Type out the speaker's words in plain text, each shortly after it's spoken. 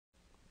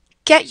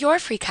Get your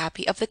free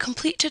copy of the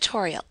complete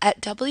tutorial at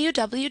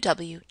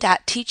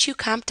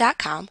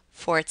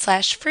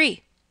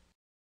www.teachucomp.com/free.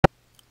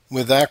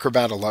 With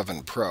Acrobat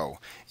 11 Pro,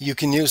 you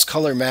can use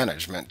color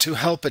management to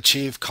help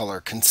achieve color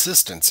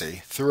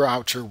consistency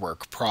throughout your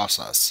work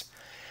process.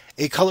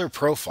 A color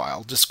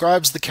profile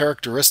describes the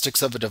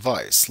characteristics of a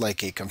device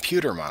like a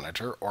computer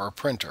monitor or a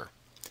printer.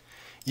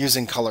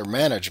 Using color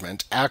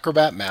management,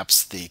 Acrobat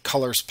maps the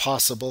colors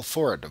possible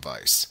for a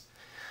device.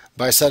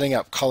 By setting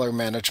up color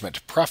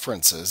management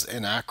preferences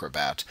in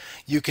Acrobat,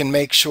 you can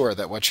make sure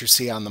that what you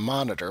see on the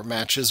monitor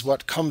matches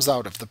what comes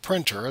out of the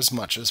printer as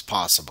much as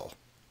possible.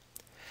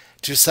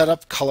 To set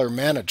up color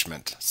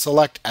management,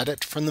 select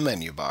Edit from the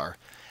menu bar,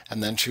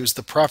 and then choose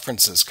the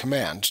Preferences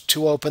command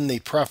to open the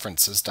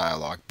Preferences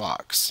dialog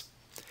box.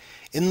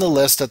 In the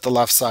list at the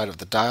left side of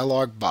the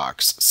dialog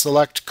box,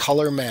 select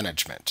Color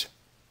Management.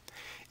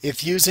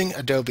 If using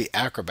Adobe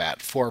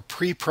Acrobat for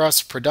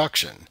pre-press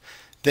production,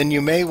 then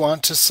you may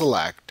want to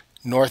select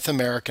North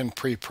American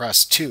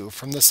Prepress 2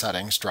 from the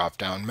Settings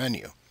drop-down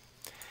menu.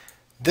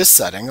 This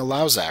setting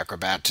allows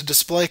Acrobat to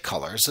display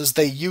colors as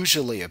they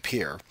usually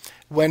appear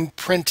when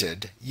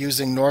printed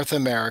using North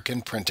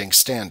American printing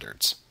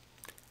standards.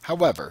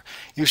 However,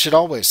 you should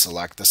always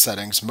select the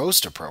settings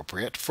most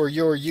appropriate for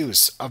your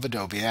use of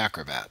Adobe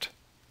Acrobat.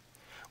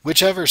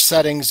 Whichever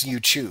settings you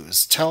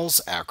choose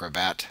tells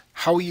Acrobat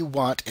how you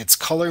want its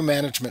color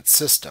management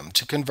system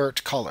to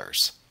convert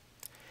colors.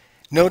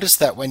 Notice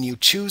that when you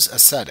choose a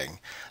setting,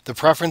 the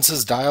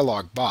Preferences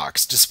dialog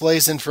box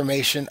displays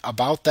information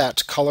about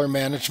that color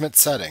management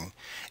setting,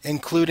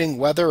 including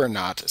whether or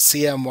not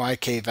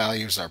CMYK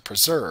values are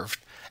preserved,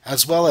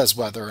 as well as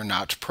whether or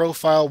not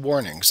profile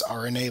warnings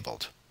are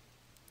enabled.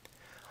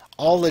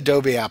 All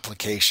Adobe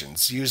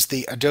applications use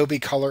the Adobe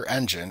Color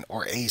Engine,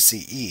 or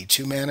ACE,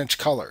 to manage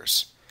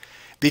colors.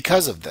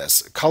 Because of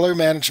this, color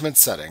management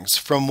settings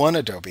from one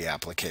Adobe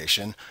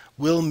application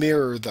will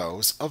mirror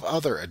those of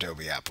other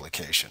Adobe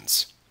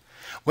applications.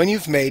 When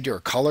you've made your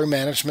color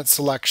management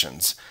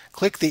selections,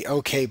 click the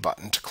OK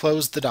button to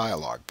close the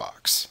dialog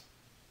box.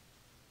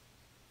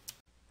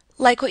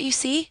 Like what you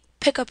see?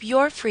 Pick up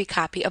your free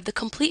copy of the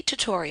complete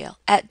tutorial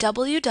at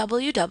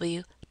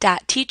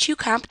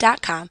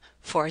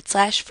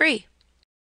www.teachucomp.com/free.